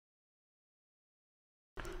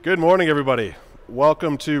Good morning, everybody.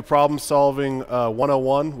 Welcome to Problem Solving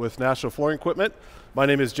 101 with National Flooring Equipment. My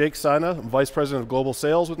name is Jake Sina. I'm Vice President of Global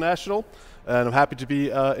Sales with National, and I'm happy to be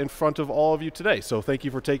in front of all of you today. So thank you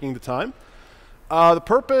for taking the time. The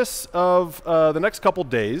purpose of the next couple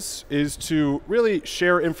days is to really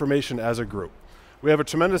share information as a group. We have a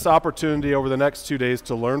tremendous opportunity over the next 2 days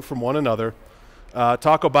to learn from one another,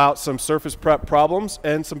 talk about some surface prep problems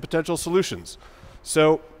and some potential solutions.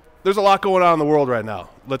 So there's a lot going on in the world right now.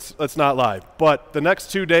 Let's not lie. But the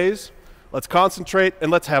next 2 days, let's concentrate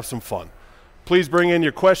and let's have some fun. Please bring in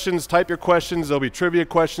your questions, type your questions. There'll be trivia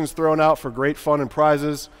questions thrown out for great fun and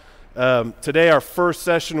prizes. Today our first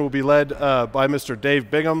session will be led by Mr.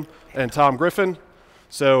 Dave Bingham and Tom Griffin.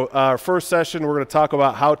 So our first session, we're going to talk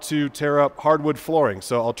about how to tear up hardwood flooring.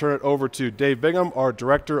 So I'll turn it over to Dave Bingham, our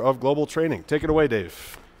Director of Global Training. Take it away,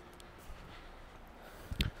 Dave.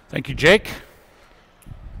 Thank you, Jake.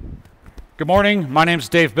 Good morning. My name is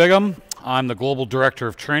Dave Bingham. I'm the Global Director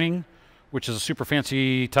of Training, which is a super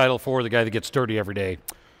fancy title for the guy that gets dirty every day.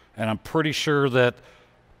 And I'm pretty sure that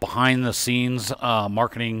behind the scenes,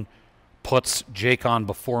 marketing puts Jake on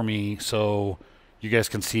before me so you guys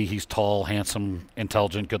can see he's tall, handsome,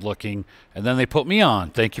 intelligent, good looking, and then they put me on.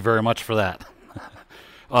 Thank you very much for that.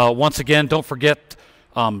 Once again, don't forget,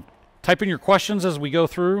 type in your questions as we go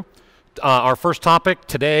through. Our first topic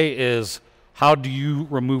today is how do you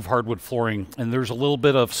remove hardwood flooring? And there's a little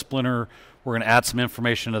bit of splinter. We're going to add some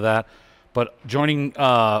information to that. But joining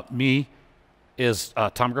me is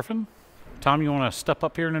Tom Griffin. Tom, you want to step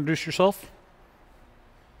up here and introduce yourself?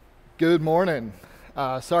 Good morning.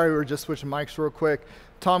 Sorry, we're just switching mics real quick.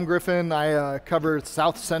 Tom Griffin. I cover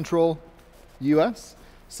South Central U.S.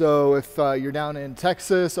 So if you're down in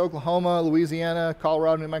Texas, Oklahoma, Louisiana,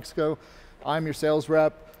 Colorado, New Mexico, I'm your sales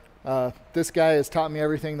rep. This guy has taught me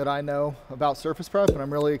everything that I know about surface prep, and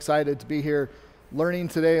I'm really excited to be here learning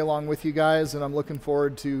today along with you guys, and I'm looking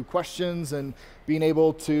forward to questions and being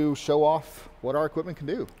able to show off what our equipment can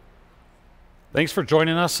do. Thanks for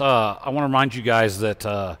joining us. I want to remind you guys that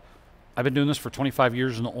I've been doing this for 25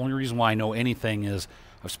 years, and the only reason why I know anything is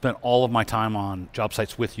I've spent all of my time on job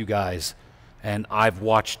sites with you guys, and I've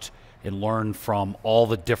watched and learned from all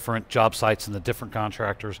the different job sites and the different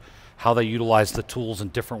contractors how they utilize the tools in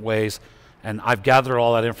different ways, and I've gathered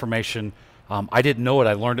all that information. I didn't know it,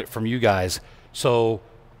 I learned it from you guys. So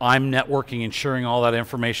I'm networking and sharing all that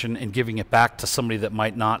information and giving it back to somebody that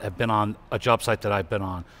might not have been on a job site that I've been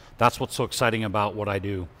on. That's what's so exciting about what I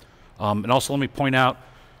do. And also let me point out,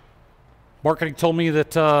 marketing told me that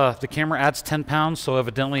the camera adds 10 pounds, so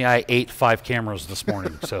evidently I ate 5 cameras this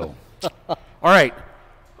morning. So, all right,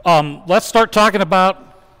 let's start talking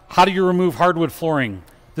about how do you remove hardwood flooring.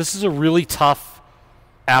 This is a really tough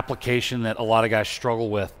application that a lot of guys struggle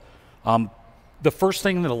with. The first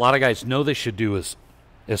thing that a lot of guys know they should do is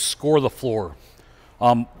score the floor.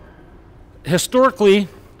 Historically,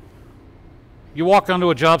 you walk onto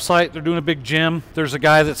a job site, they're doing a big gym, there's a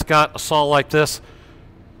guy that's got a saw like this,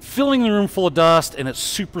 filling the room full of dust, and it's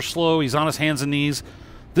super slow, he's on his hands and knees.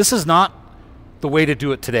 This is not the way to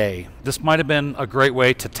do it today. This might have been a great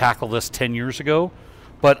way to tackle this 10 years ago,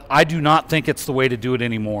 but I do not think it's the way to do it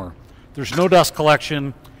anymore. There's no dust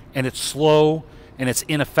collection, and it's slow, and it's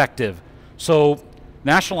ineffective. So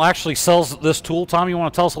National actually sells this tool. Tom, you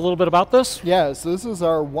want to tell us a little bit about this? Yeah, so this is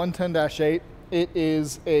our 110-8. It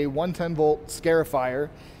is a 110-volt Scarifier,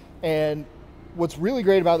 and what's really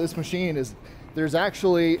great about this machine is there's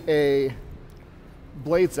actually a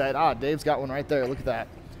blade set. Dave's got one right there. Look at that.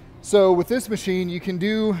 So with this machine, you can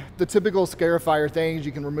do the typical Scarifier things.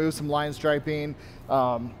 You can remove some line striping.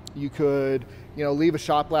 You could, leave a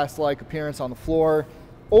shot blast-like appearance on the floor,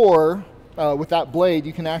 or with that blade,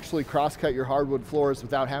 you can actually cross-cut your hardwood floors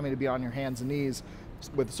without having to be on your hands and knees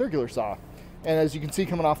with a circular saw. And as you can see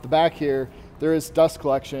coming off the back here, there is dust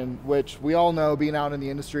collection, which we all know, being out in the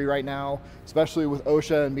industry right now, especially with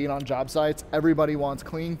OSHA and being on job sites, everybody wants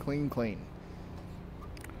clean, clean, clean.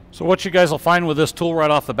 So what you guys will find with this tool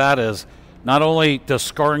right off the bat is not only does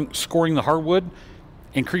scoring the hardwood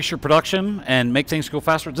increase your production and make things go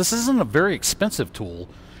faster, this isn't a very expensive tool.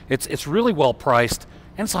 It's really well priced,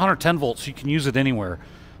 and it's 110 volts, so you can use it anywhere.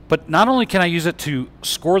 But not only can I use it to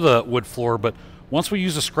score the wood floor, but once we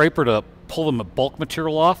use a scraper to pull the bulk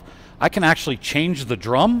material off, I can actually change the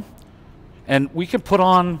drum, and we can put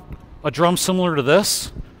on a drum similar to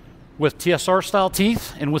this with TSR style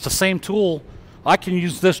teeth, and with the same tool, I can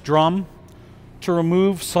use this drum to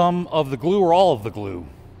remove some of the glue or all of the glue.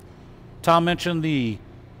 Tom mentioned the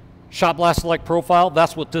shot blasted-like profile.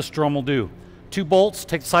 That's what this drum will do. 2 bolts,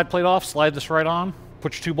 take the side plate off, slide this right on,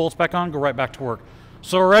 put your 2 bolts back on, go right back to work.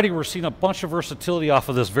 So already we're seeing a bunch of versatility off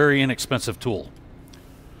of this very inexpensive tool.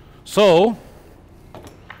 So,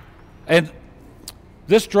 and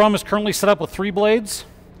this drum is currently set up with 3 blades.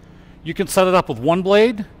 You can set it up with 1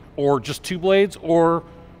 blade or just 2 blades, or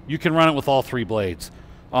you can run it with all 3 blades.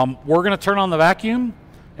 We're going to turn on the vacuum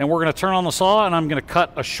and we're going to turn on the saw, and I'm going to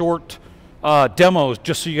cut a short demo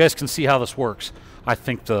just so you guys can see how this works. I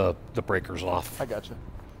think the breaker's off. I gotcha.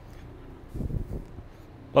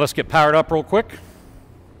 Let us get powered up real quick.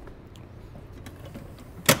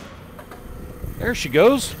 There she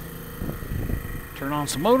goes. Turn on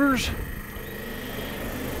some motors.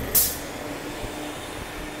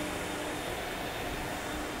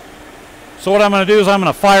 So what I'm going to do is I'm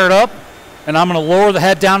going to fire it up, and I'm going to lower the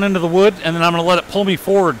head down into the wood, and then I'm going to let it pull me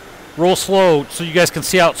forward real slow so you guys can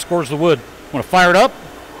see how it scores the wood. I'm going to fire it up.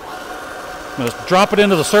 I'm going to drop it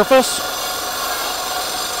into the surface.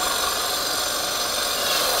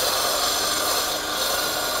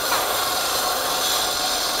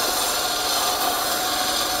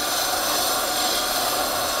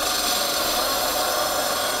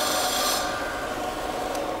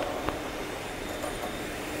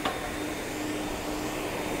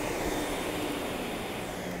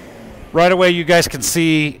 Right away, you guys can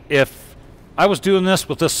see if I was doing this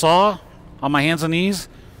with this saw on my hands and knees,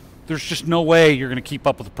 there's just no way you're going to keep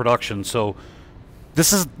up with the production. So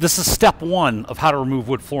this is step 1 of how to remove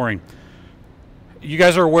wood flooring. You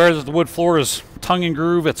guys are aware that the wood floor is tongue and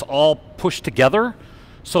groove. It's all pushed together.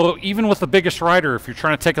 So even with the biggest rider, if you're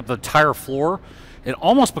trying to take up the entire floor, it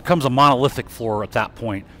almost becomes a monolithic floor at that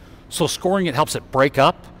point. So scoring it helps it break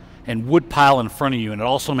up and wood pile in front of you, and it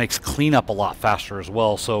also makes cleanup a lot faster as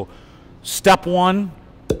well. So step 1,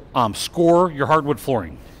 score your hardwood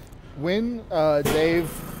flooring. When, Dave,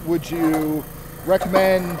 would you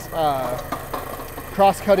recommend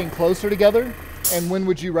cross-cutting closer together, and when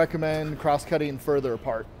would you recommend cross-cutting further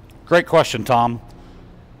apart? Great question, Tom.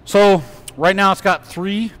 So right now it's got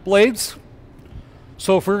 3 blades.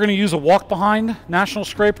 So if we're going to use a walk-behind National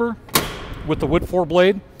scraper with the wood floor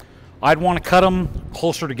blade, I'd want to cut them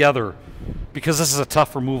closer together because this is a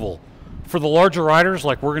tough removal. For the larger riders,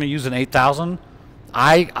 like we're going to use an 8000,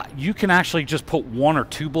 you can actually just put 1 or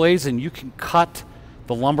 2 blades and you can cut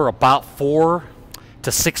the lumber about 4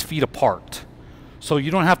 to 6 feet apart. So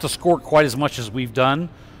you don't have to score quite as much as we've done,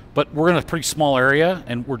 but we're in a pretty small area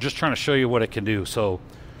and we're just trying to show you what it can do. So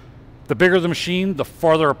the bigger the machine, the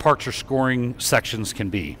farther apart your scoring sections can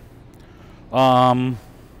be. We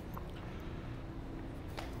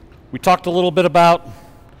talked a little bit about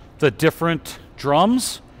the different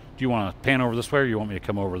drums. Do you want to pan over this way, or you want me to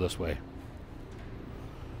come over this way?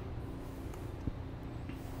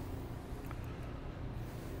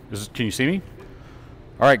 Can you see me?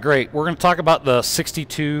 All right, great. We're going to talk about the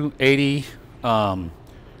 6280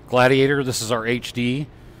 Gladiator. This is our HD.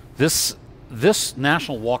 This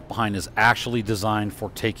National walk behind is actually designed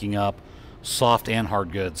for taking up soft and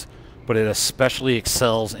hard goods, but it especially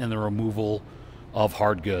excels in the removal of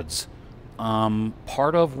hard goods.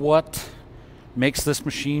 Part of what makes this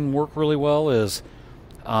machine work really well is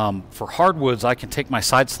for hardwoods, I can take my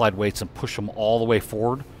side slide weights and push them all the way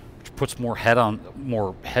forward, which puts more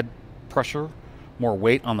head pressure, more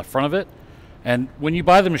weight on the front of it. And when you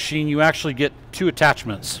buy the machine, you actually get 2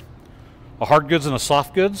 attachments, a hard goods and a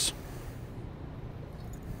soft goods.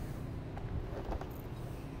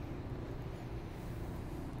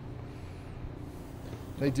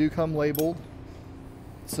 They do come labeled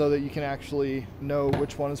so that you can actually know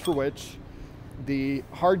which one is for which. The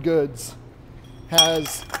hard goods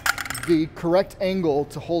has the correct angle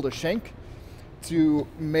to hold a shank to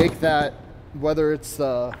make that, whether it's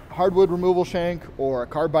a hardwood removal shank or a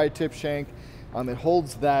carbide tip shank, it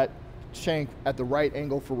holds that shank at the right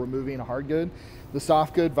angle for removing a hard good. The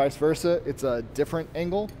soft good, vice versa, it's a different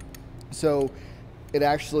angle. So it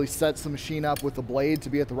actually sets the machine up with the blade to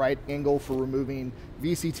be at the right angle for removing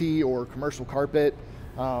VCT or commercial carpet.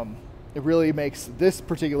 It really makes this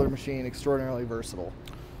particular machine extraordinarily versatile.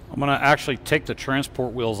 I'm going to actually take the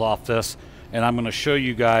transport wheels off this, and I'm going to show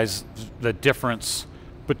you guys the difference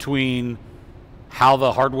between how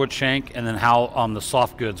the hardwood shank and then how the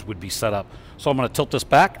soft goods would be set up. So I'm going to tilt this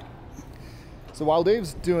back. So while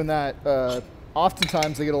Dave's doing that,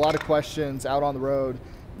 oftentimes I get a lot of questions out on the road.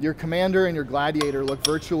 Your Commander and your Gladiator look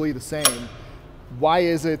virtually the same. Why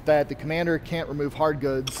is it that the Commander can't remove hard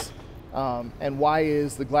goods, and why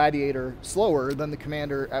is the Gladiator slower than the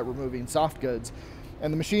Commander at removing soft goods?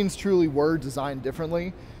 And the machines truly were designed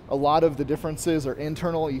differently. A lot of the differences are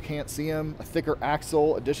internal, you can't see them. A thicker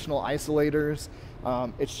axle, additional isolators.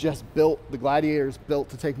 It's just built, the Gladiator is built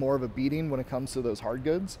to take more of a beating when it comes to those hard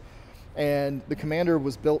goods. And the Commander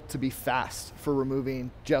was built to be fast for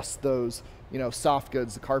removing just those, soft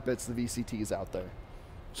goods, the carpets, the VCTs out there.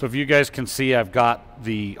 So if you guys can see, I've got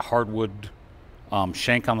the hardwood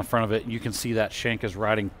shank on the front of it. You can see that shank is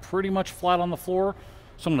riding pretty much flat on the floor.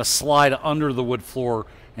 So I'm going to slide under the wood floor,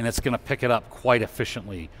 and it's going to pick it up quite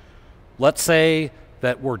efficiently. Let's say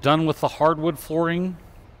that we're done with the hardwood flooring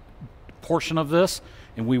portion of this,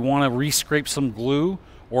 and we want to re-scrape some glue,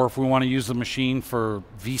 or if we want to use the machine for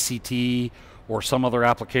VCT or some other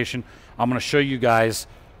application. I'm going to show you guys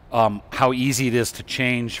how easy it is to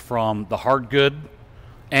change from the hard good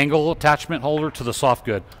angle attachment holder to the soft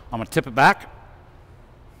good. I'm going to tip it back.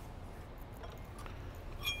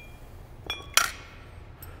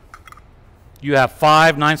 You have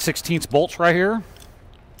 5 9/16 bolts right here.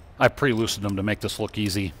 I've pre-loosened them to make this look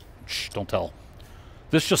easy. Shh, don't tell.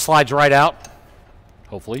 This just slides right out,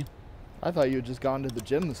 hopefully. I thought you had just gone to the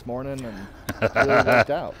gym this morning and really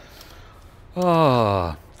worked out.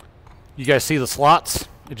 You guys see the slots?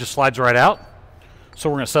 It just slides right out. So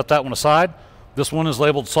we're going to set that one aside. This one is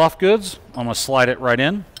labeled soft goods. I'm going to slide it right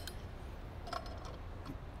in.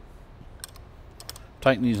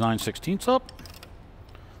 Tighten these 9/16 up.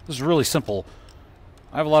 This is really simple.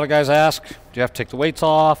 I have a lot of guys ask, do you have to take the weights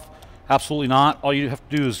off? Absolutely not. All you have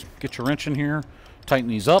to do is get your wrench in here, tighten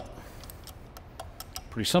these up.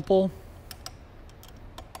 Pretty simple.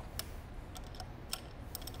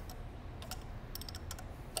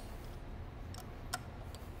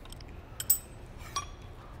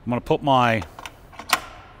 I'm going to put my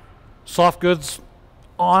soft goods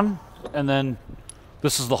on, and then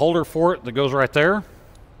this is the holder for it that goes right there.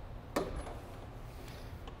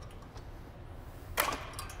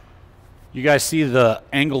 You guys see the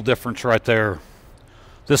angle difference right there.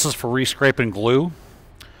 This is for re-scraping glue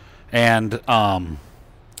and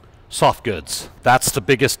soft goods. That's the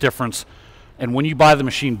biggest difference. And when you buy the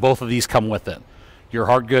machine, both of these come with it. Your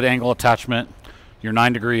hard good angle attachment, your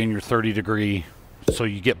 9° and your 30°, so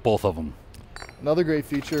you get both of them. Another great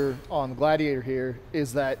feature on the Gladiator here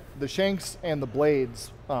is that the shanks and the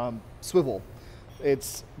blades swivel.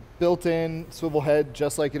 It's built-in swivel head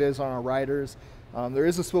just like it is on our riders. There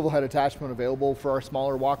is a swivel head attachment available for our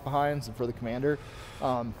smaller walk-behinds and for the Commander,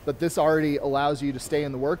 but this already allows you to stay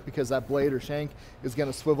in the work because that blade or shank is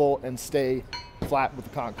going to swivel and stay flat with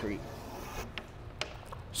the concrete.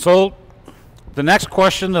 So the next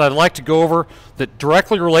question that I'd like to go over that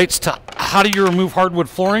directly relates to how do you remove hardwood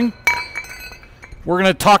flooring, we're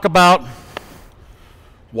going to talk about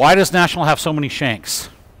why does National have so many shanks?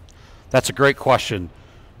 That's a great question.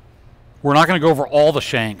 We're not going to go over all the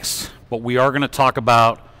shanks, but we are going to talk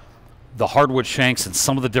about the hardwood shanks and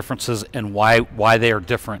some of the differences and why they are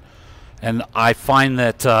different. And I find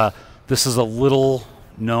that this is a little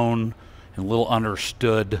known and little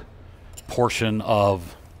understood portion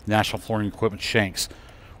of National Flooring Equipment shanks.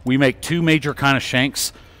 We make two major kind of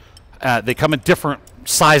shanks. They come in different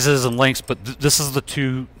sizes and lengths, but this is the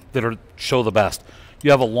two that show the best.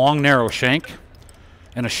 You have a long, narrow shank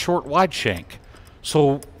and a short, wide shank.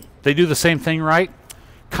 So they do the same thing, right?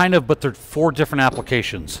 Kind of, but they're 4 different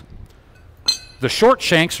applications. The short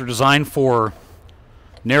shanks are designed for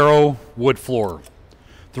narrow wood floor.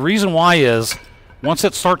 The reason why is once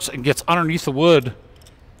it starts and gets underneath the wood,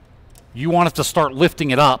 you want it to start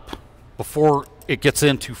lifting it up before it gets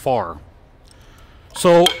in too far.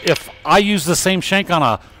 So if I use the same shank on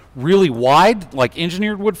a really wide, like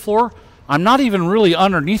engineered wood floor, I'm not even really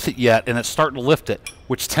underneath it yet, and it's starting to lift it,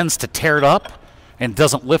 which tends to tear it up and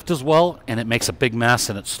doesn't lift as well, and it makes a big mess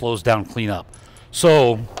and it slows down cleanup.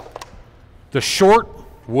 So the short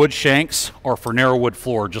wood shanks are for narrow wood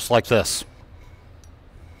floor, just like this.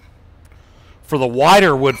 For the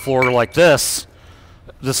wider wood floor like this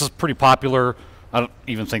is pretty popular. I don't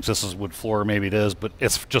even think this is wood floor, maybe it is, but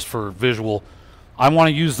it's just for visual. I want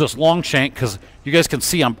to use this long shank because you guys can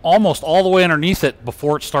see I'm almost all the way underneath it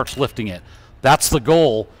before it starts lifting it. That's the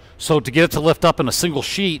goal. So to get it to lift up in a single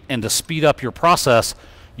sheet and to speed up your process,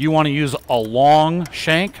 you want to use a long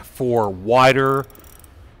shank for wider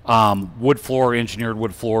wood floor, engineered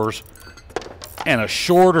wood floors, and a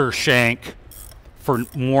shorter shank for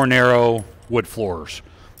more narrow wood floors.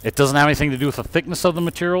 It doesn't have anything to do with the thickness of the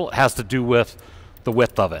material. It has to do with the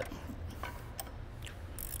width of it.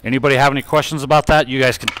 Anybody have any questions about that? You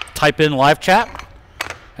guys can type in live chat.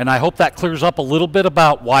 And I hope that clears up a little bit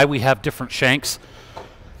about why we have different shanks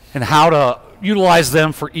and how to utilize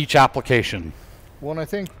them for each application. Well, and I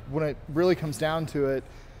think when it really comes down to it,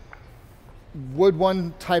 would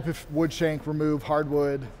one type of wood shank remove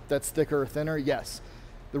hardwood that's thicker or thinner? Yes.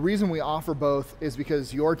 The reason we offer both is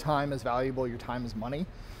because your time is valuable, your time is money.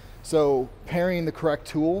 So pairing the correct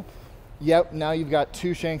tool, yep, now you've got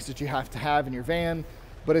 2 shanks that you have to have in your van,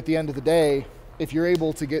 but at the end of the day, if you're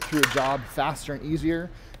able to get through a job faster and easier,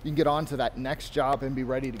 you can get on to that next job and be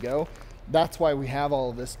ready to go. That's why we have all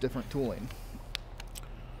of this different tooling.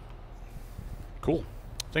 Cool.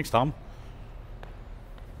 Thanks, Tom.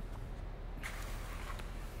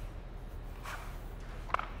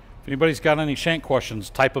 If anybody's got any Shank questions,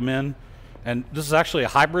 type them in. And this is actually a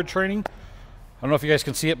hybrid training. I don't know if you guys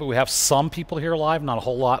can see it, but we have some people here live, not a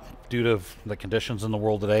whole lot due to the conditions in the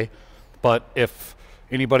world today. But if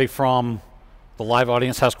anybody from the live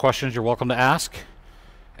audience has questions, you're welcome to ask.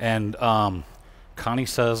 And Connie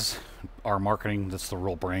says, our marketing, that's the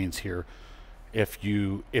real brains here. If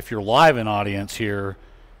you're live in audience here,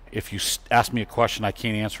 if you ask me a question I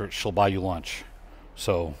can't answer it, she'll buy you lunch.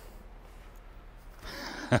 So.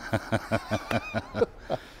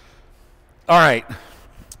 All right.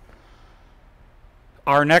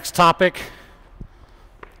 Our next topic,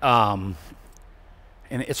 and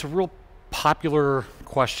it's a real popular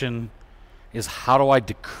question, is how do I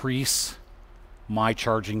decrease my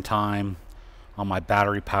charging time on my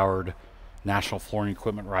battery-powered National Flooring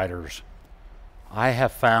Equipment riders? I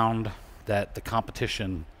have found that the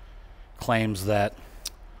competition claims that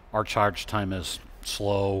our charge time is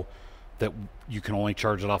slow, that you can only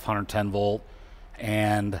charge it off 110 volt,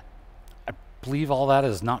 and I believe all that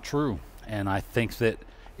is not true. And I think that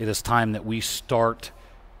it is time that we start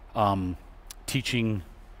teaching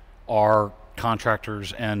our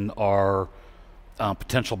contractors and our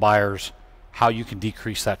potential buyers how you can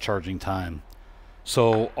decrease that charging time.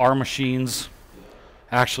 So our machines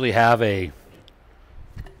actually have a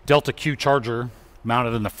Delta Q charger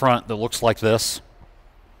mounted in the front that looks like this.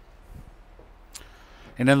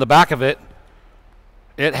 And in the back of it,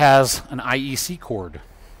 it has an IEC cord.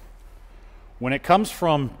 When it comes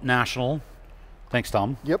from National, thanks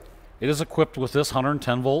Tom. Yep. It is equipped with this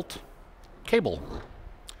 110 volt cable.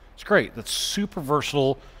 It's great. That's super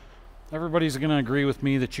versatile. Everybody's going to agree with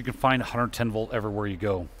me that you can find 110 volt everywhere you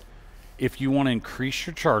go. If you want to increase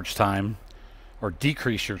your charge time, or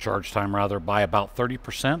decrease your charge time rather, by about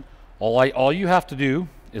 30%, all you have to do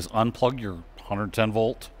is unplug your 110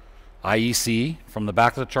 volt IEC from the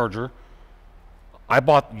back of the charger.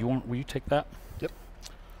 Will you take that? Yep.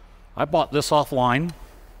 I bought this offline,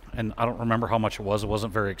 and I don't remember how much it was. It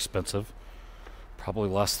wasn't very expensive. Probably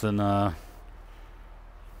less than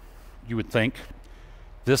you would think.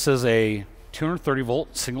 This is a 230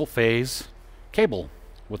 volt single phase cable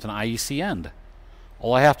with an IEC end.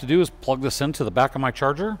 All I have to do is plug this into the back of my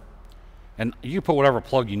charger, and you can put whatever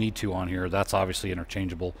plug you need to on here. That's obviously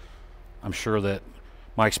interchangeable. I'm sure that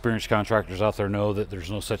my experienced contractors out there know that there's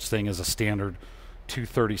no such thing as a standard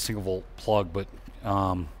 230 single volt plug, but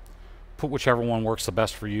put whichever one works the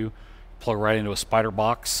best for you. Plug right into a spider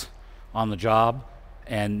box on the job,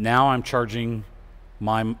 and now I'm charging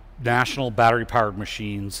my National battery powered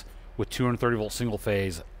machines with 230 volt single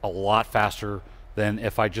phase a lot faster than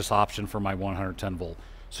if I just option for my 110 volt.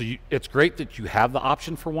 So it's great that you have the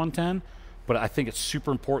option for 110, but I think it's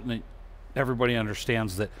super important that everybody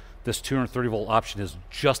understands that this 230 volt option is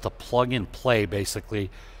just a plug and play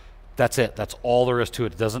basically. That's it. That's all there is to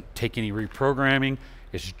it. It doesn't take any reprogramming.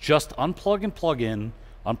 It's just unplug and plug in.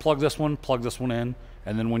 Unplug this one, plug this one in,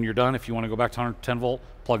 and then when you're done, if you want to go back to 110 volt,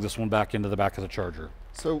 plug this one back into the back of the charger.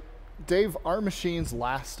 So, Dave, our machines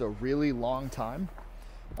last a really long time.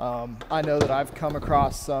 I know that I've come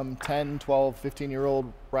across some 10, 12,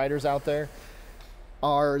 15-year-old riders out there.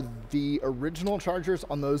 Are the original chargers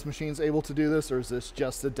on those machines able to do this, or is this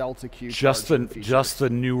just the Delta Q? Just the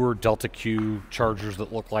newer Delta Q chargers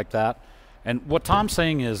that look like that. And what Tom's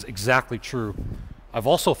saying is exactly true. I've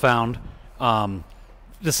also found,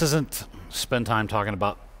 this isn't spend time talking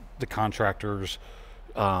about the contractors'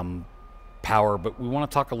 power, but we want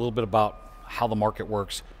to talk a little bit about how the market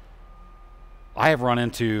works. I have run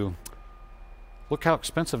into, look how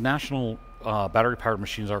expensive National battery-powered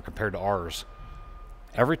machines are compared to ours.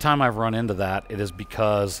 Every time I've run into that, it is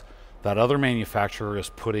because that other manufacturer is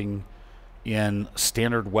putting in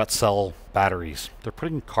standard wet cell batteries. They're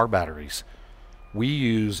putting in car batteries. We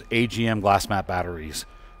use AGM glass mat batteries,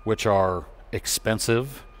 which are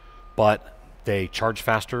expensive, but they charge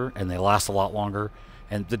faster and they last a lot longer.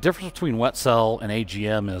 And the difference between wet cell and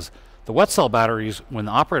AGM is the wet cell batteries, when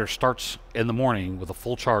the operator starts in the morning with a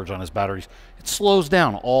full charge on his batteries, it slows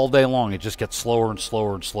down all day long. It just gets slower and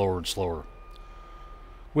slower and slower and slower.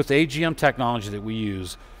 With the AGM technology that we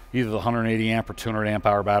use, either the 180 amp or 200 amp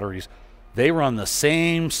hour batteries, they run the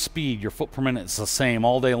same speed. Your foot per minute is the same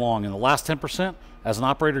all day long. In the last 10%, as an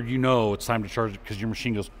operator, you know it's time to charge it because your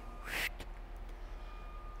machine goes.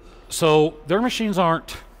 So their machines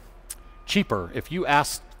aren't cheaper. If you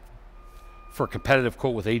ask for a competitive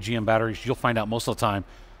quote with AGM batteries, you'll find out most of the time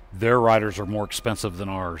their riders are more expensive than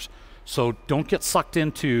ours. So don't get sucked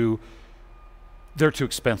into they're too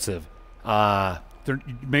expensive.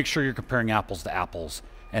 Make sure you're comparing apples to apples,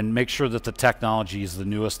 and make sure that the technology is the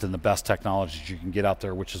newest and the best technologies you can get out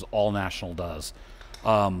there, which is all National does.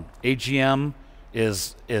 AGM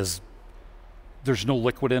is there's no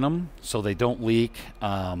liquid in them, so they don't leak.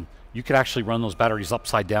 You could actually run those batteries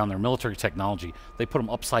upside down. They're military technology. They put them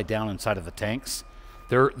upside down inside of the tanks.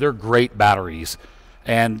 They're great batteries,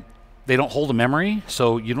 and they don't hold a memory,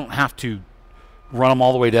 so you don't have to run them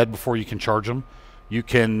all the way dead before you can charge them. You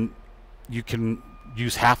can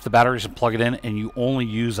use half the batteries and plug it in, and you only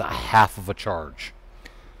use a half of a charge.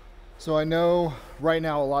 So I know right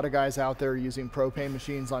now a lot of guys out there are using propane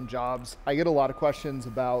machines on jobs. I get a lot of questions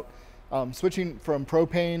about switching from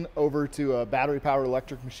propane over to a battery-powered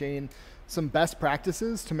electric machine, some best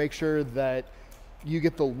practices to make sure that you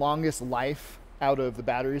get the longest life out of the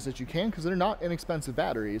batteries that you can, because they're not inexpensive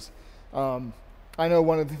batteries. I know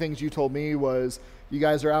one of the things you told me was you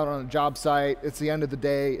guys are out on a job site, it's the end of the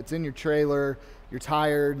day, it's in your trailer, you're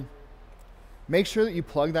tired. Make sure that you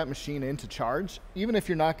plug that machine in to charge, even if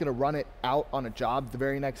you're not gonna run it out on a job the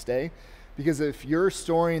very next day. Because if you're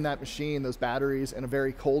storing that machine, those batteries, in a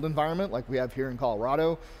very cold environment like we have here in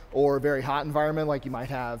Colorado, or a very hot environment like you might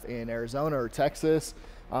have in Arizona or Texas,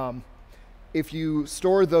 if you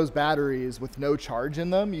store those batteries with no charge in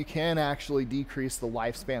them, you can actually decrease the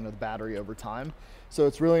lifespan of the battery over time. So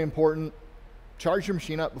it's really important, charge your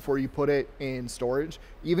machine up before you put it in storage,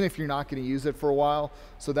 even if you're not going to use it for a while.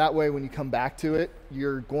 So that way when you come back to it,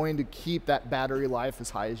 you're going to keep that battery life as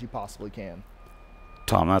high as you possibly can.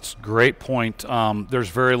 Tom, that's a great point. There's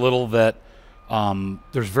very little that,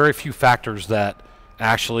 there's very few factors that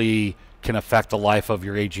actually can affect the life of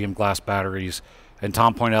your AGM glass batteries. And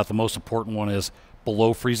Tom pointed out the most important one is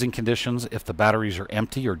below freezing conditions. If the batteries are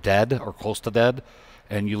empty or dead or close to dead,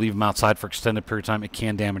 and you leave them outside for extended period of time, it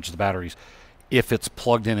can damage the batteries. If it's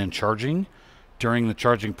plugged in and charging, during the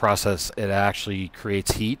charging process, it actually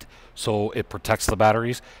creates heat, so it protects the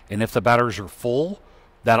batteries. And if the batteries are full,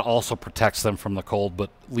 that also protects them from the cold.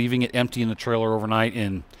 But leaving it empty in the trailer overnight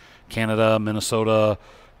in Canada, Minnesota,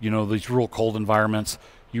 you know, these real cold environments,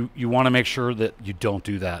 you want to make sure that you don't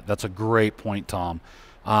do that. That's a great point, Tom.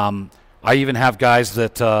 I even have guys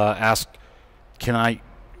that ask,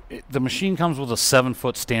 the machine comes with a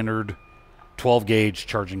 7-foot standard 12 gauge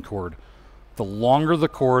charging cord. The longer the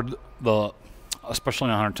cord, especially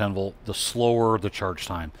on 110 volt, the slower the charge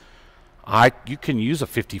time. You can use a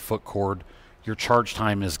 50-foot cord. Your charge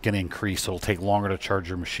time is going to increase, so it'll take longer to charge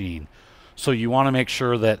your machine. So you want to make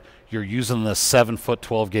sure that you're using the 7-foot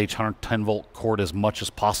 12 gauge 110 volt cord as much as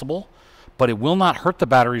possible, but it will not hurt the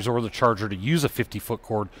batteries or the charger to use a 50-foot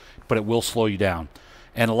cord, but it will slow you down.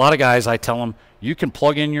 And a lot of guys, I tell them, you can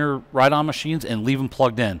plug in your ride-on machines and leave them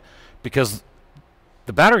plugged in, because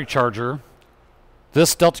the battery charger,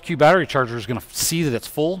 this Delta Q battery charger, is going to see that it's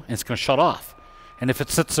full and it's going to shut off. And if it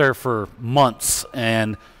sits there for months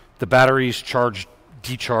and the battery's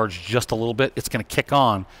decharged just a little bit, it's going to kick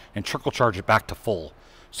on and trickle charge it back to full.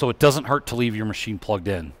 So it doesn't hurt to leave your machine plugged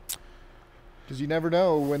in. Because you never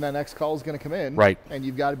know when that next call is going to come in. Right. And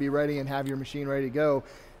you've got to be ready and have your machine ready to go.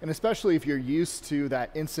 And especially if you're used to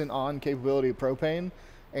that instant on capability of propane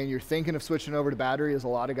and you're thinking of switching over to battery, as a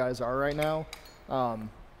lot of guys are right now,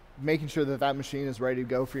 making sure that that machine is ready to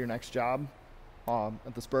go for your next job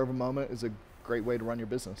at the spur of a moment is a great way to run your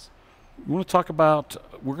business. We want to talk about,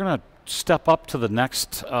 we're going to step up to the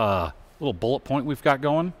next little bullet point we've got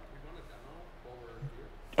going.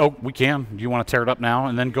 Oh, we can. Do you want to tear it up now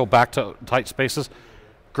and then go back to tight spaces?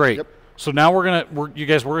 Great. Yep. So now we're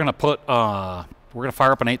gonna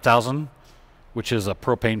fire up an 8000, which is a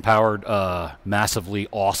propane powered, massively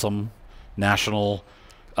awesome National.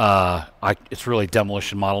 It's really a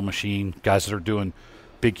demolition model machine. Guys that are doing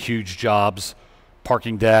big, huge jobs,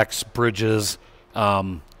 parking decks, bridges.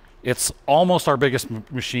 It's almost our biggest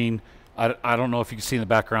machine. I don't know if you can see in the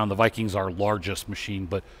background, the Viking's our largest machine,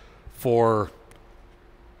 but for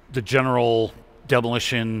the general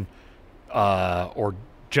demolition or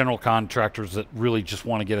general contractors that really just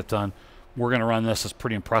want to get it done, we're going to run this. It's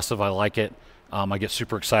pretty impressive. I like it. I get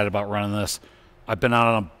super excited about running this. I've been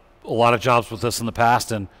out on a lot of jobs with this in the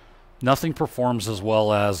past, and nothing performs as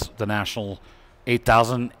well as the National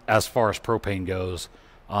 8000 as far as propane goes.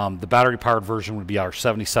 The battery-powered version would be our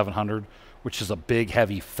 7700, which is a big,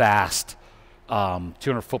 heavy, fast,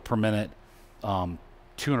 200 foot per minute,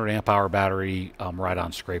 200 amp hour battery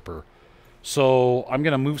ride-on scraper. So I'm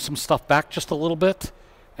going to move some stuff back just a little bit,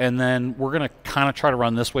 and then we're going to kind of try to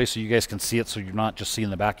run this way so you guys can see it, so you're not just seeing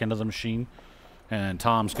the back end of the machine. And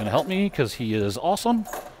Tom's going to help me because he is awesome,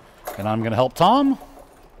 and I'm going to help Tom.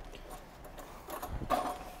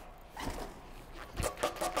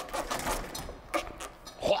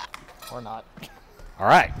 Or not. All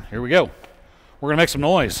right, here we go. We're going to make some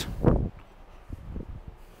noise.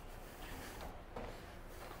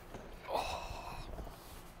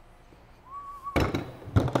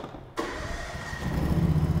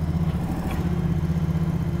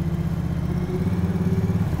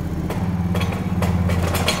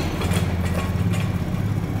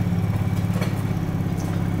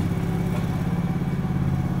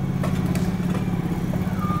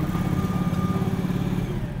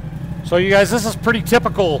 So you guys, this is pretty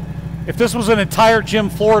typical. If this was an entire gym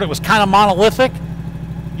floor and it was kind of monolithic,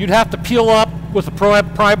 you'd have to peel up with a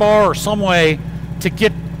pry bar or some way to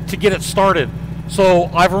get it started. So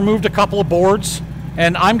I've removed a couple of boards,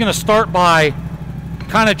 and I'm going to start by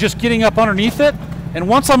kind of just getting up underneath it. And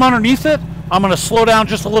once I'm underneath it, I'm going to slow down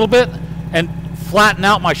just a little bit and flatten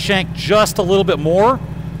out my shank just a little bit more.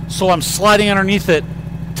 So I'm sliding underneath it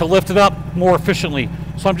to lift it up more efficiently.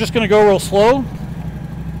 So I'm just going to go real slow.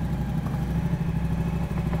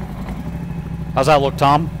 How's that look,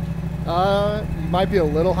 Tom? You might be a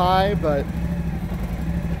little high, but...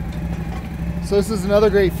 So this is another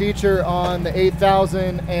great feature on the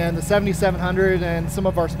 8000 and the 7700 and some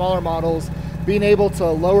of our smaller models, being able to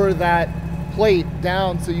lower that plate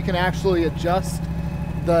down so you can actually adjust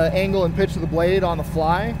the angle and pitch of the blade on the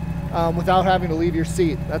fly without having to leave your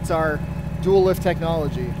seat. That's our dual lift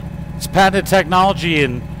technology. It's patented technology,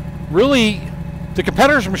 and really the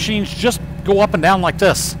competitors' machines just go up and down like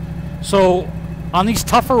this. So on these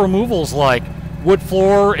tougher removals like wood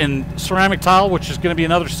floor and ceramic tile, which is going to be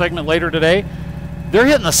another segment later today, they're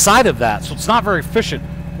hitting the side of that, so it's not very efficient.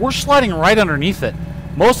 We're sliding right underneath it.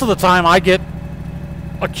 Most of the time I get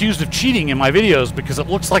accused of cheating in my videos because it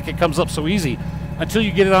looks like it comes up so easy until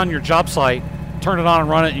you get it on your job site, turn it on and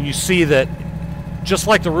run it, and you see that just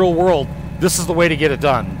like the real world, this is the way to get it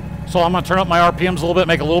done. So I'm going to turn up my RPMs a little bit,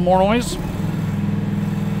 make a little more noise.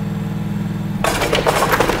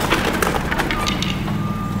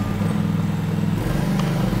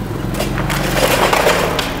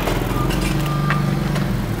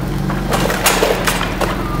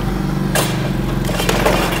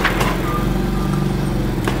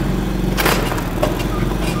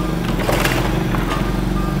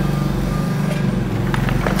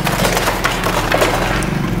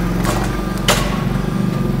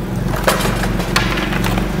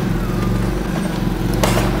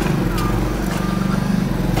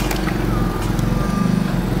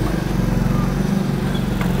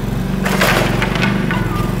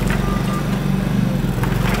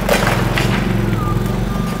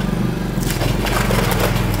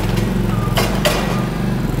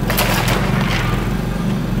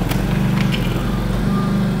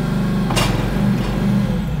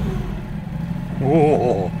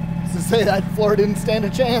 Whoa. To say that floor didn't stand a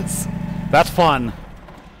chance. That's fun.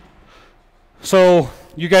 So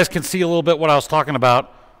you guys can see a little bit what I was talking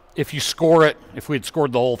about. If you score it, if we had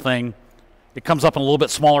scored the whole thing, it comes up in a little bit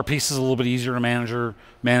smaller pieces, a little bit easier to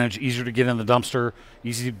manage, easier to get in the dumpster,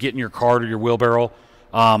 easy to get in your cart or your wheelbarrow.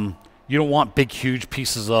 You don't want big, huge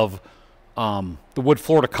pieces of the wood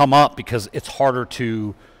floor to come up because it's harder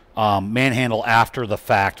to manhandle after the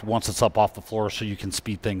fact once it's up off the floor, so you can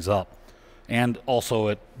speed things up. And also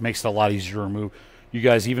it makes it a lot easier to remove. You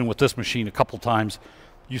guys, even with this machine, a couple times,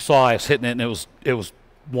 you saw I was hitting it and it was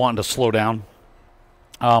wanting to slow down.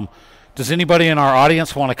 Does anybody in our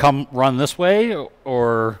audience want to come run this way,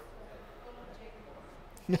 or?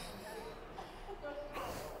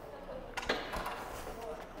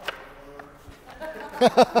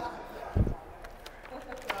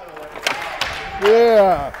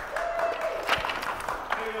 Yeah.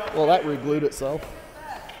 Well, that re-glued itself.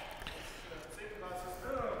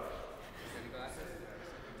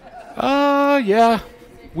 Yeah,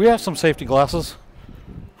 we have some safety glasses.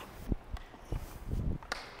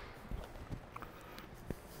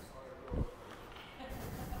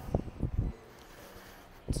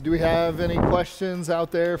 So do we have any questions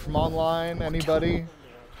out there from online? Anybody?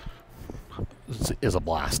 This is a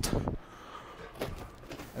blast.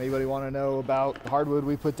 Anybody want to know about the hardwood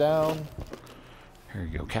we put down? Here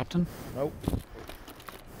you go, Captain. Nope.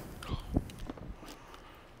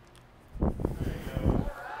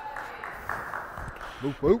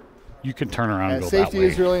 Whoop, whoop. You can turn around and go that safety way.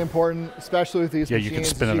 is really important, especially with these machines. Yeah, you can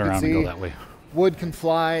spin it around and go that way. Wood can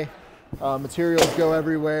fly, materials go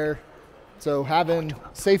everywhere. So having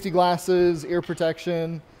safety glasses, ear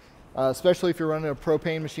protection, especially if you're running a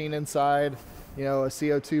propane machine inside, you know, a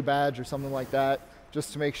CO2 badge or something like that,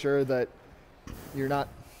 just to make sure that you're not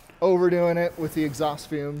overdoing it with the exhaust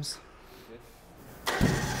fumes.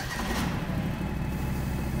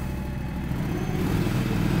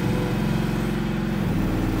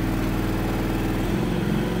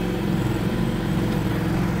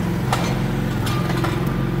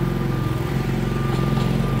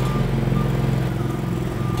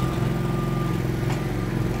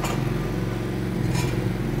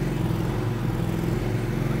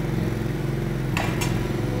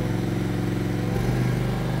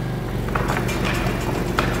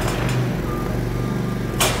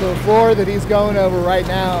 So the floor that he's going over right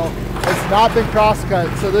now has not been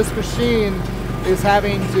cross-cut, so this machine is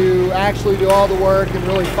having to actually do all the work and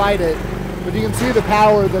really fight it. But you can see the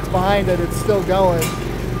power that's behind it, it's still going.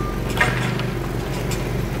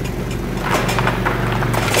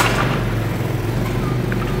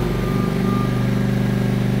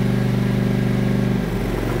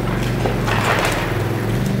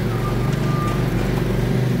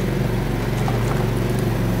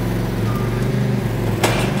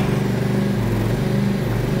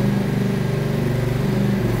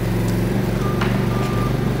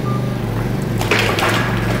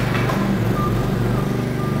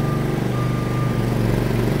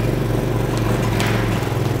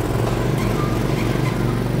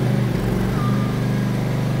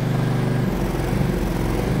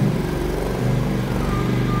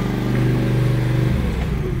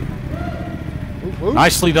 Whoop.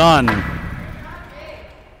 Nicely done.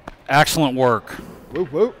 Excellent work.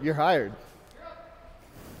 Whoop, whoop, you're hired.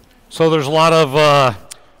 So there's a lot of,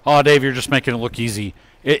 oh, Dave, you're just making it look easy.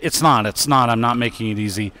 It's not. I'm not making it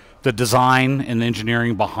easy. The design and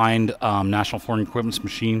engineering behind National Flooring Equipment's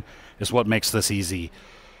machine is what makes this easy.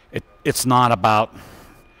 It's not about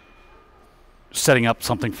setting up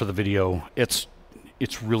something for the video. It's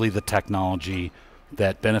really the technology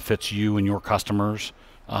that benefits you and your customers,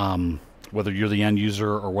 whether you're the end user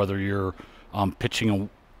or whether you're pitching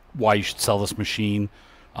why you should sell this machine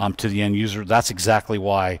to the end user. That's exactly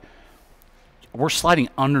why we're sliding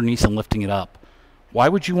underneath and lifting it up. Why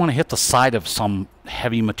would you want to hit the side of some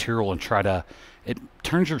heavy material and try to, it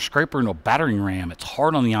turns your scraper into a battering ram. It's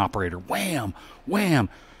hard on the operator. Wham, wham.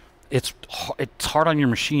 It's hard on your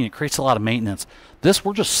machine. It creates a lot of maintenance. This,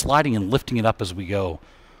 we're just sliding and lifting it up as we go.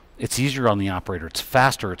 It's easier on the operator. It's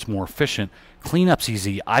faster. It's more efficient. Cleanup's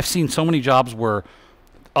easy. I've seen so many jobs where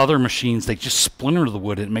other machines, they just splinter the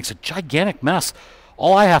wood and it makes a gigantic mess.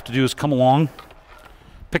 All I have to do is come along,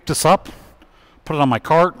 pick this up, put it on my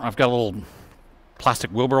cart. I've got a little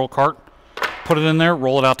plastic wheelbarrow cart, put it in there,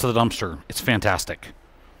 roll it out to the dumpster. It's fantastic.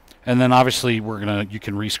 And then obviously you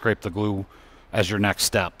can re-scrape the glue as your next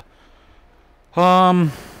step.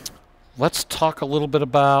 Let's talk a little bit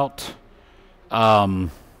about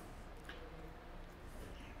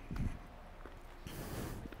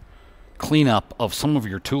cleanup of some of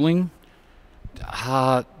your tooling.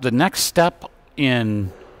 The next step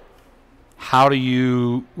in how do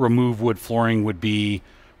you remove wood flooring would be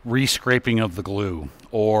re-scraping of the glue,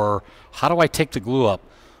 or how do I take the glue up?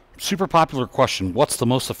 Super popular question. What's the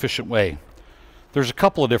most efficient way? There's a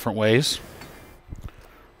couple of different ways.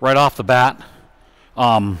 Right off the bat,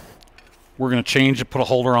 we're going to change it, put a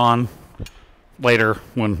holder on later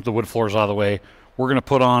when the wood floor is out of the way. We're going to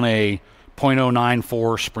put on a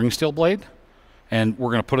 .094 spring steel blade, and we're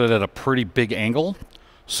going to put it at a pretty big angle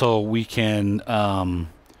so we can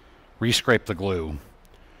re-scrape the glue.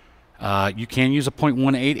 You can use a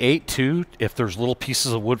 .188 too if there's little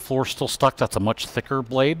pieces of wood floor still stuck. That's a much thicker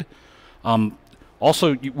blade.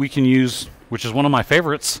 Also, we can use, which is one of my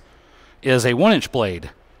favorites, is a 1-inch blade.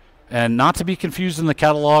 And not to be confused in the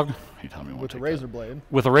catalog. You tell me with a razor blade.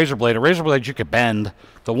 With a razor blade you could bend.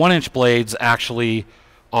 The 1-inch blades actually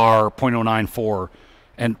are .094.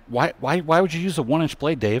 And why would you use a 1-inch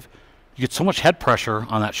blade, Dave? You get so much head pressure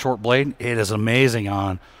on that short blade. It is amazing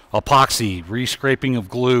on epoxy, re-scraping of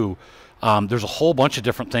glue. There's a whole bunch of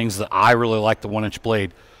different things that I really like the 1-inch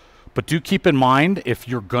blade. But do keep in mind, if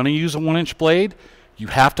you're going to use a 1-inch blade, you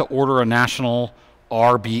have to order a National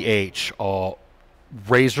RBH,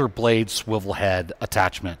 razor blade swivel head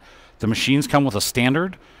attachment. The machines come with a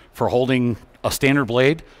standard for holding a standard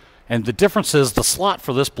blade, and the difference is the slot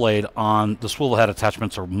for this blade on the swivel head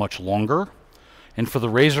attachments are much longer, and for the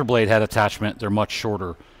razor blade head attachment, they're much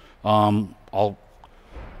shorter.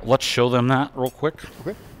 Let's show them that real quick.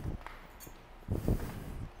 Okay.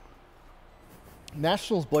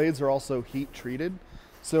 National's blades are also heat treated,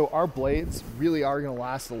 so our blades really are going to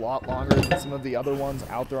last a lot longer than some of the other ones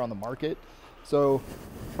out there on the market. So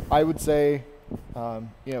I would say,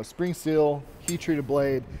 spring steel heat treated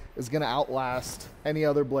blade is going to outlast any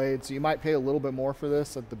other blade. So you might pay a little bit more for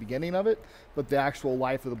this at the beginning of it, but the actual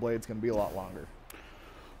life of the blade is going to be a lot longer.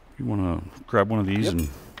 You want to grab one of these? Yep. And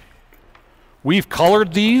we've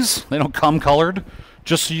colored these. They don't come colored,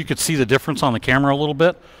 just so you could see the difference on the camera a little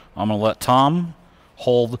bit. I'm going to let Tom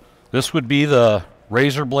hold. This would be the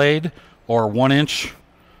razor blade or 1-inch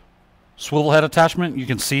swivel head attachment. You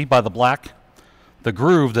can see by the black, the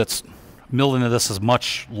groove that's milled into this is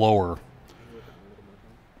much lower.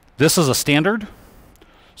 This is a standard,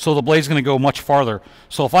 so the blade's going to go much farther.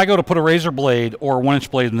 So if I go to put a razor blade or a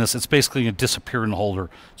 1-inch blade in this, it's basically going to disappear in the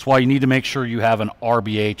holder. That's why you need to make sure you have an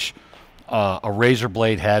RBH a razor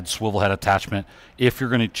blade head, swivel head attachment, if you're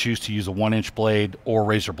going to choose to use a 1-inch blade or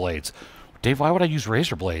razor blades. Dave, why would I use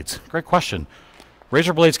razor blades? Great question.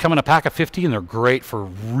 Razor blades come in a pack of 50, and they're great for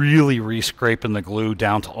really re-scraping the glue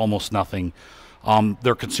down to almost nothing.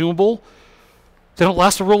 They're consumable. They don't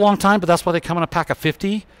last a real long time, but that's why they come in a pack of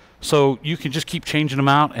 50. So you can just keep changing them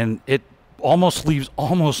out, and it almost leaves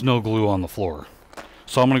almost no glue on the floor.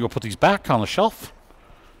 So I'm going to go put these back on the shelf.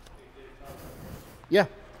 Yeah.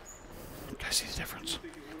 You guys see the difference?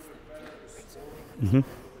 Mm-hmm.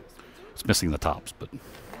 It's missing the tops, but...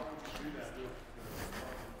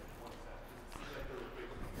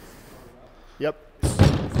 Yep.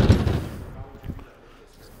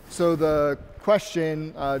 So the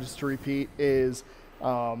question, just to repeat, is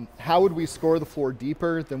how would we score the floor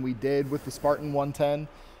deeper than we did with the Spartan 110?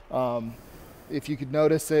 If you could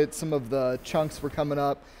notice it, some of the chunks were coming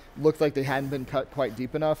up, looked like they hadn't been cut quite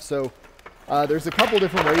deep enough. So there's a couple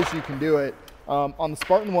different ways you can do it. On the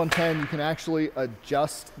Spartan 110, you can actually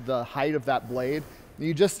adjust the height of that blade.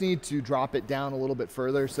 You just need to drop it down a little bit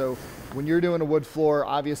further. So when you're doing a wood floor,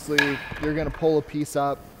 obviously you're going to pull a piece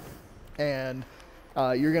up, and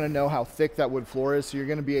you're going to know how thick that wood floor is. So you're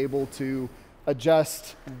going to be able to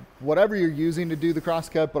adjust whatever you're using to do the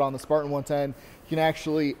crosscut. But on the Spartan 110, you can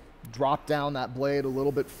actually drop down that blade a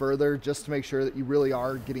little bit further just to make sure that you really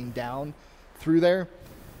are getting down through there.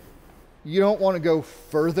 You don't want to go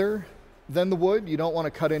further than the wood. You don't want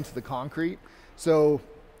to cut into the concrete. So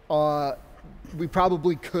we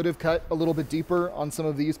probably could have cut a little bit deeper on some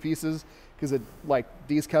of these pieces, because like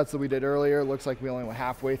these cuts that we did earlier, looks like we only went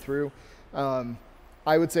halfway through.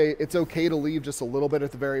 I would say it's okay to leave just a little bit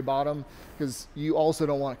at the very bottom, because you also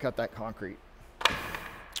don't want to cut that concrete.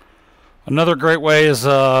 Another great way is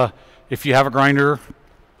if you have a grinder,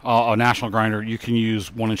 a national grinder, you can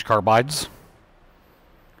use 1-inch carbides.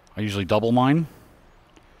 I usually double mine.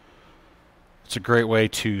 It's a great way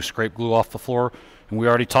to scrape glue off the floor. And we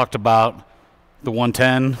already talked about the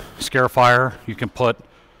 110 Scarifier. You can put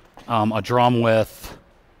a drum with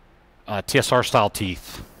TSR style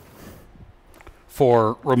teeth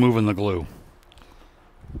for removing the glue.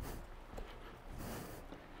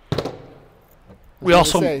 We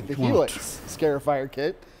also say the Helix Scarifier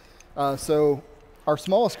kit. So our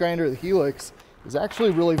smallest grinder, the Helix, is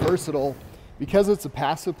actually really versatile because it's a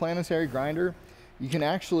passive planetary grinder. You can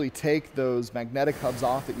actually take those magnetic hubs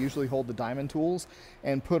off that usually hold the diamond tools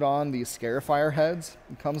and put on these Scarifier heads.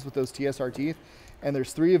 It comes with those TSR teeth, and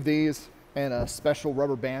there's 3 of these and a special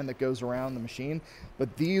rubber band that goes around the machine.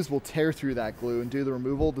 But these will tear through that glue and do the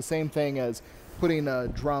removal. The same thing as putting a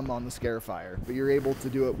drum on the Scarifier, but you're able to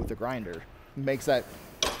do it with a grinder. It makes that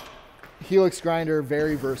Helix grinder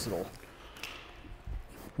very versatile.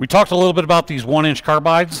 We talked a little bit about these 1-inch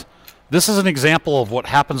carbides. This is an example of what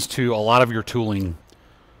happens to a lot of your tooling.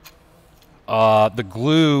 The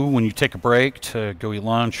glue, when you take a break to go eat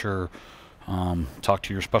lunch or talk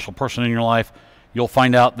to your special person in your life, you'll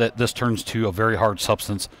find out that this turns to a very hard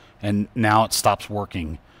substance, and now it stops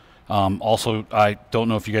working. Also, I don't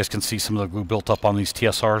know if you guys can see some of the glue built up on these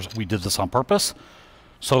TSRs. We did this on purpose.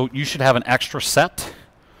 So you should have an extra set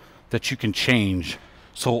that you can change.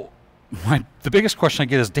 So the biggest question I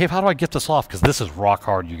get is, Dave, how do I get this off? Because this is rock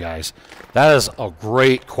hard, you guys. That is a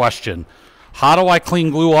great question. How do I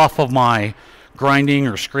clean glue off of my grinding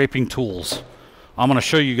or scraping tools? I'm going to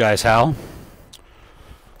show you guys how.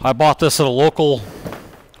 I bought this at a local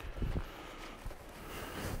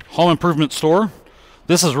home improvement store.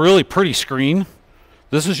 This is really pretty screen.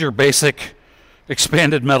 This is your basic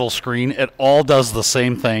expanded metal screen. It all does the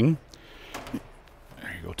same thing.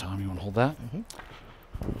 There you go, Tom. You want to hold that? Mm-hmm.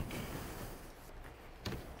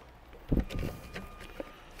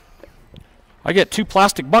 I get 2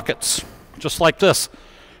 plastic buckets, just like this.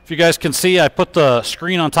 If you guys can see, I put the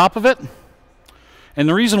screen on top of it. And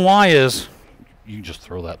the reason why is, you can just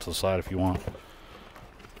throw that to the side if you want.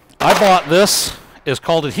 I bought this, it's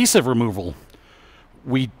called adhesive removal.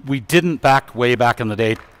 We didn't way back in the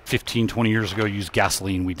day, 15, 20 years ago, use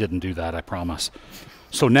gasoline. We didn't do that, I promise.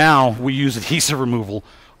 So now we use adhesive removal.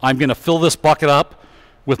 I'm going to fill this bucket up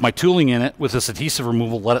with my tooling in it with this adhesive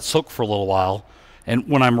removal, let it soak for a little while. And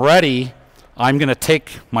when I'm ready, I'm going to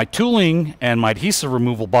take my tooling and my adhesive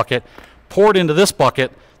removal bucket, pour it into this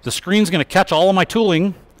bucket. The screen's going to catch all of my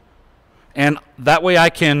tooling, and that way I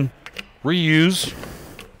can reuse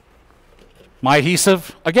my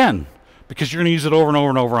adhesive again, because you're going to use it over and over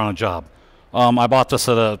and over on a job. I bought this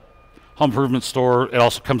at a home improvement store. It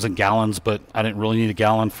also comes in gallons, but I didn't really need a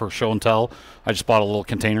gallon for show and tell. I just bought a little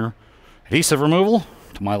container. Adhesive removal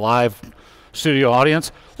to my live studio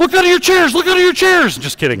audience. Look under your chairs! Look under your chairs!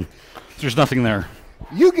 Just kidding. There's nothing there.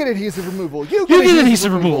 You get adhesive removal. You get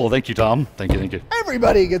adhesive removal. Thank you, Tom. Thank you, thank you.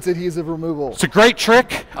 Everybody gets adhesive removal. It's a great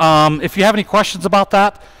trick. If you have any questions about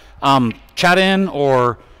that, chat in,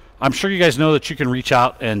 or I'm sure you guys know that you can reach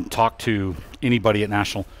out and talk to anybody at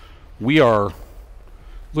National. We are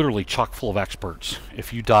literally chock full of experts.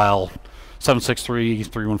 If you dial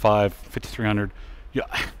 763-315-5300,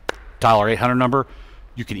 dial our 800 number,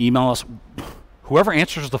 you can email us. Whoever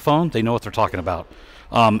answers the phone, they know what they're talking about.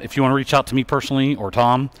 If you want to reach out to me personally or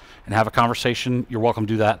Tom and have a conversation, you're welcome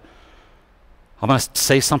to do that. I'm going to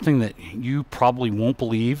say something that you probably won't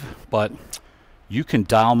believe, but you can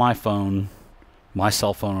dial my phone, my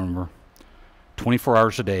cell phone number, 24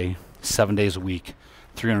 hours a day, 7 days a week,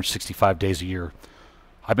 365 days a year.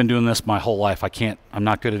 I've been doing this my whole life. I'm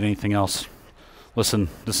not good at anything else. Listen,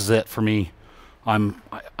 this is it for me. I'm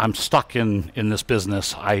stuck in this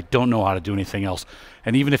business. I don't know how to do anything else.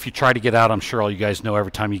 And even if you try to get out, I'm sure all you guys know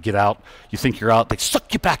every time you get out, you think you're out, they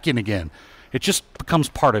suck you back in again. It just becomes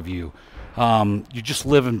part of you. You just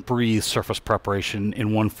live and breathe surface preparation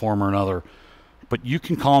in one form or another. But you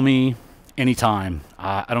can call me anytime.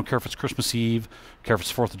 I don't care if it's Christmas Eve, I don't care if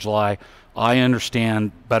it's 4th of July. I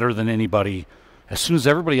understand better than anybody. As soon as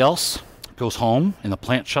everybody else goes home and the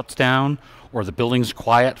plant shuts down or the building's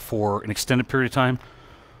quiet for an extended period of time,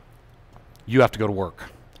 you have to go to work.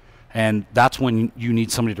 And that's when you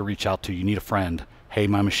need somebody to reach out to. You need a friend. Hey,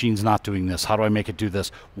 my machine's not doing this. How do I make it do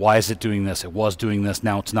this? Why is it doing this? It was doing this.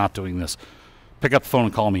 Now it's not doing this. Pick up the phone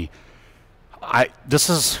and call me. This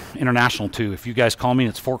is international too. If you guys call me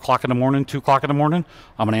and it's 4 o'clock in the morning, 2 o'clock in the morning,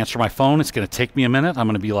 I'm going to answer my phone. It's going to take me a minute. I'm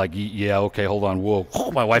going to be like, yeah, okay, hold on. Whoa,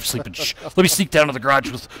 oh, my wife's sleeping. Shh. Let me sneak down to the garage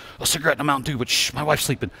with a cigarette and a Mountain Dew, but shh, my wife's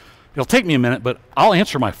sleeping. It'll take me a minute, but I'll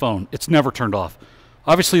answer my phone. It's never turned off.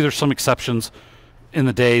 Obviously, there's some exceptions. In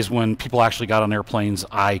the days when people actually got on airplanes,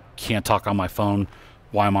 I can't talk on my phone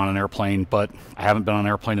while I'm on an airplane, but I haven't been on an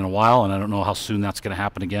airplane in a while, and I don't know how soon that's going to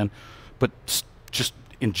happen again. But just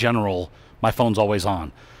in general, my phone's always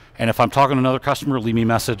on. And if I'm talking to another customer, leave me a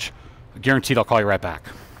message. Guaranteed I'll call you right back.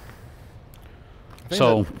 I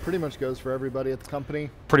think that pretty much goes for everybody at the company.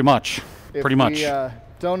 Pretty much. If pretty much. we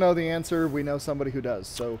don't know the answer, we know somebody who does.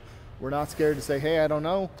 So we're not scared to say, hey, I don't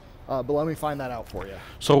know. But let me find that out for you.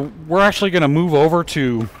 So we're actually going to move over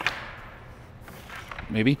to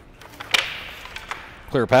maybe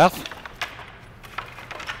clear path.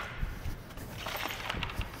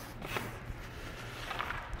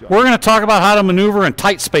 We're going to talk about how to maneuver in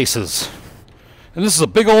tight spaces. And this is a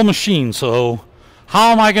big old machine, so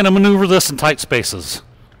how am I going to maneuver this in tight spaces?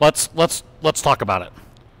 Let's talk about it.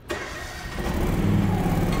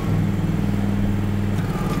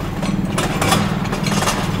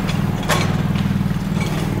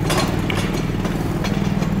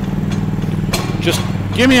 Just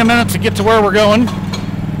give me a minute to get to where we're going.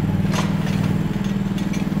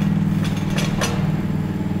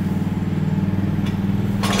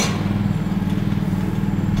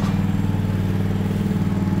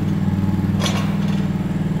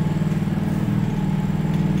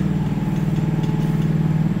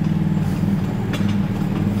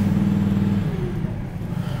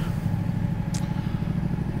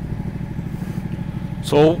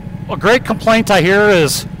 So a great complaint I hear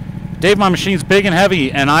is, Dave, my machine's big and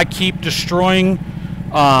heavy, and I keep destroying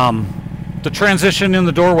the transition in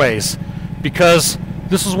the doorways, because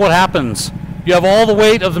this is what happens. You have all the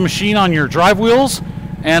weight of the machine on your drive wheels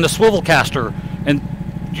and a swivel caster, and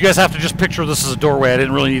you guys have to just picture this as a doorway. I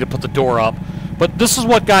didn't really need to put the door up, but this is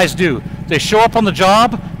what guys do. They show up on the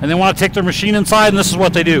job, and they want to take their machine inside, and this is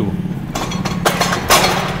what they do.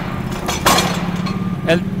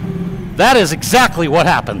 And that is exactly what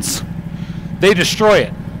happens. They destroy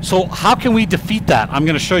it. So how can we defeat that? I'm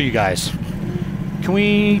going to show you guys. Can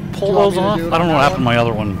we pull those off? I don't know what happened to my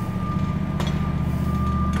other one.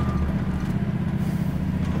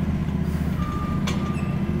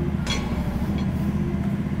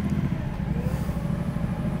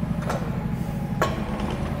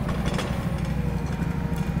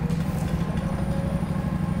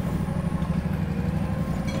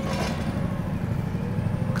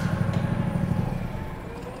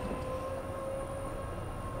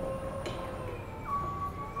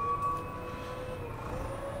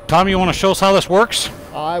 Tom, you want to show us how this works?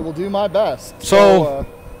 I will do my best. So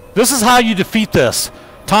this is how you defeat this.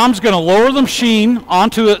 Tom's going to lower the machine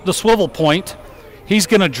onto the swivel point. He's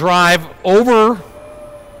going to drive over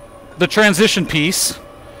the transition piece.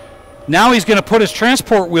 Now he's going to put his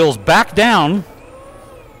transport wheels back down,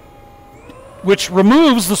 which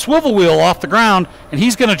removes the swivel wheel off the ground, and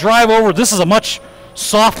he's going to drive over. This is a much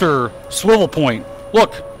softer swivel point.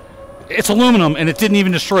 Look, it's aluminum, and it didn't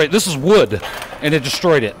even destroy it. This is wood, and it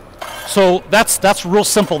destroyed it. So that's real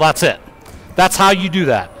simple. That's it. That's how you do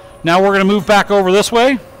that. Now we're going to move back over this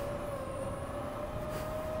way.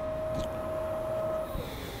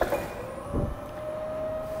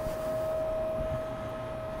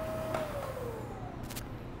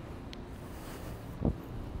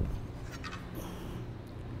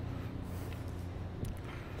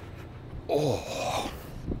 Oh.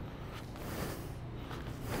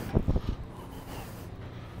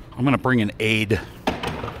 I'm going to bring an aid.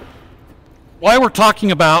 While we're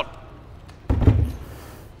talking about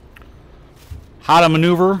how to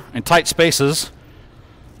maneuver in tight spaces,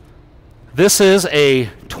 this is a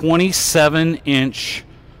 27-inch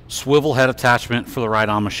swivel head attachment for the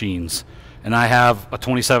ride-on machines. And I have a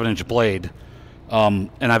 27-inch blade,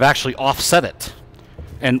 and I've actually offset it.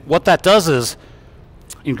 And what that does is,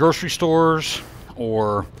 in grocery stores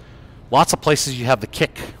or lots of places you have the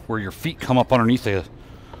kick where your feet come up underneath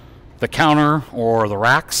the counter or the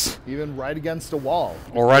racks. Even right against a wall.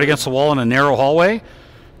 Or right against the wall in a narrow hallway,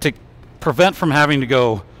 to prevent from having to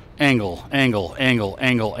go angle, angle, angle,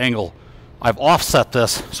 angle, angle. I've offset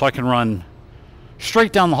this so I can run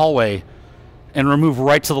straight down the hallway and remove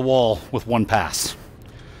right to the wall with one pass.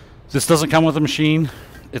 This doesn't come with a machine.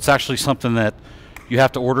 It's actually something that you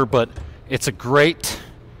have to order, but it's a great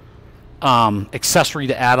accessory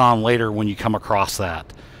to add on later when you come across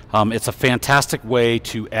that. It's a fantastic way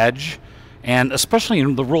to edge, and especially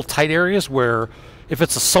in the real tight areas where if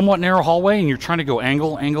it's a somewhat narrow hallway and you're trying to go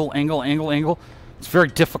angle, angle, angle, angle, angle, it's very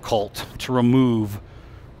difficult to remove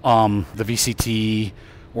the VCT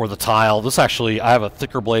or the tile. This actually, I have a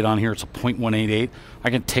thicker blade on here. It's a .188. I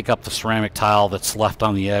can take up the ceramic tile that's left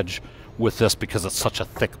on the edge with this because it's such a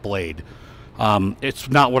thick blade. It's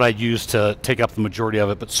not what I use to take up the majority of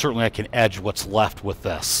it, but certainly I can edge what's left with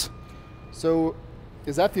this. So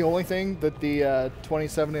is that the only thing that the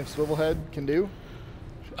 27-inch swivel head can do?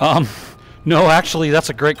 No, actually, that's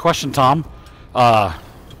a great question, Tom.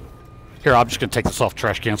 Here, I'm just going to take this off the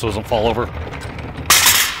trash can so it doesn't fall over.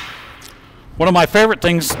 One of my favorite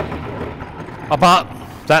things about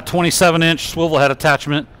that 27-inch swivel head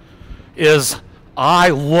attachment is I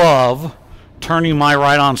love turning my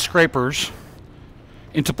ride-on scrapers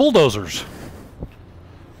into bulldozers.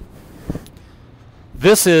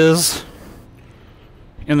 This is,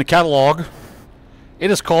 in the catalog,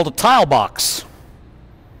 it is called a tile box.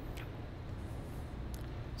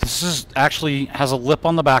 This is actually has a lip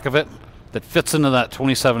on the back of it that fits into that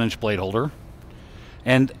 27-inch blade holder.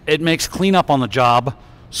 And it makes cleanup on the job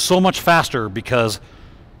so much faster because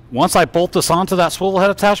once I bolt this onto that swivel head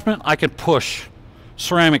attachment, I can push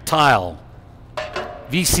ceramic tile,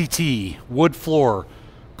 VCT, wood floor,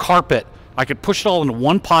 carpet. I could push it all into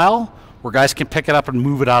one pile where guys can pick it up and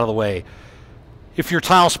move it out of the way. If your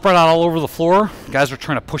tile's spread out all over the floor, guys are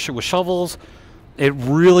trying to push it with shovels, it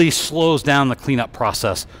really slows down the cleanup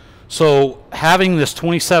process. So having this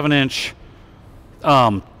 27-inch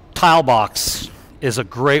tile box is a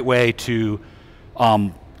great way to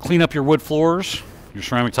clean up your wood floors, your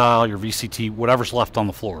ceramic tile, your VCT, whatever's left on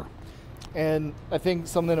the floor. And I think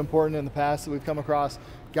something important in the past that we've come across,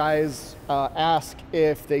 guys ask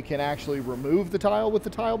if they can actually remove the tile with the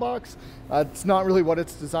tile box. It's not really what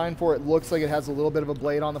it's designed for. It looks like it has a little bit of a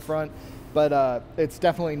blade on the front, but it's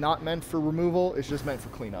definitely not meant for removal. It's just meant for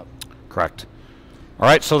cleanup. Correct. All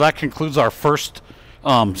right, so that concludes our first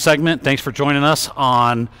segment. Thanks for joining us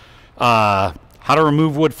on how to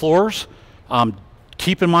remove wood floors.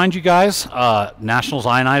 Keep in mind, you guys, Nationals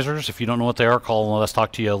ionizers, if you don't know what they are, call and let us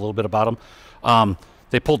talk to you a little bit about them.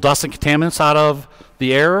 They pull dust and contaminants out of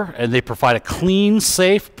the air, and they provide a clean,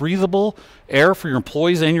 safe, breathable air for your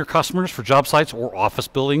employees and your customers for job sites or office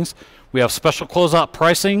buildings. We have special closeout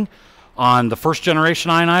pricing on the first generation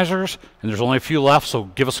ionizers, and there's only a few left, so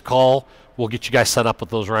give us a call. We'll get you guys set up with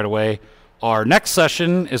those right away. Our next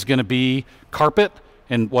session is going to be carpet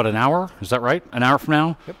in, what, an hour? Is that right? An hour from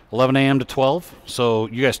now? Yep. 11 a.m. to 12. So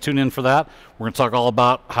you guys tune in for that. We're going to talk all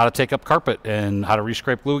about how to take up carpet and how to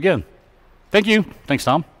re-scrape glue again. Thank you. Thanks,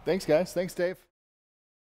 Tom. Thanks, guys. Thanks, Dave.